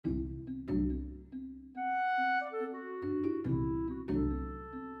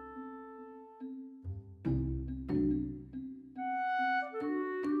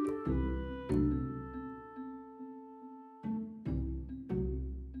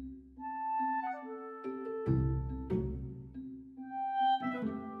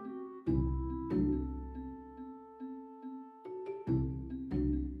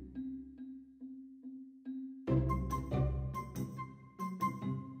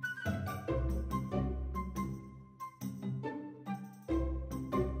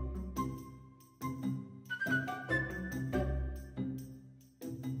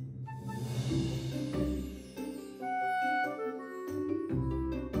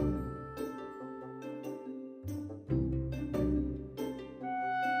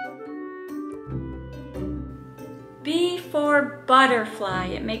B for butterfly.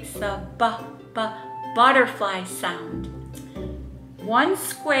 It makes the butterfly sound. 1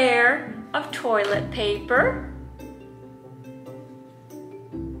 square of toilet paper,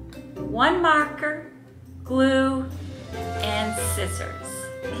 1 marker, glue, and scissors.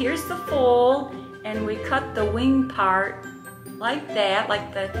 Here's the fold, and we cut the wing part like that,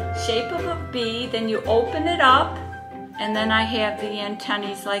 like the shape of a B. Then you open it up, and then I have the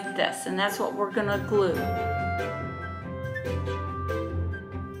antennae like this, and that's what we're gonna glue.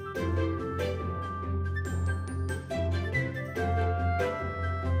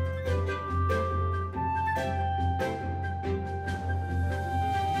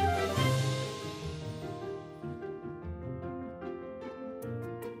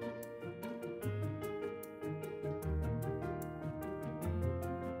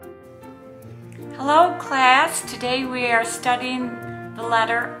 Hello class, today we are studying the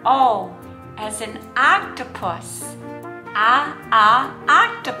letter O as in octopus.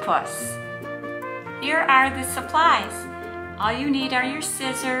 Octopus. Here are the supplies. All you need are your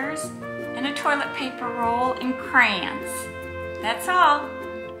scissors and a toilet paper roll and crayons. That's all.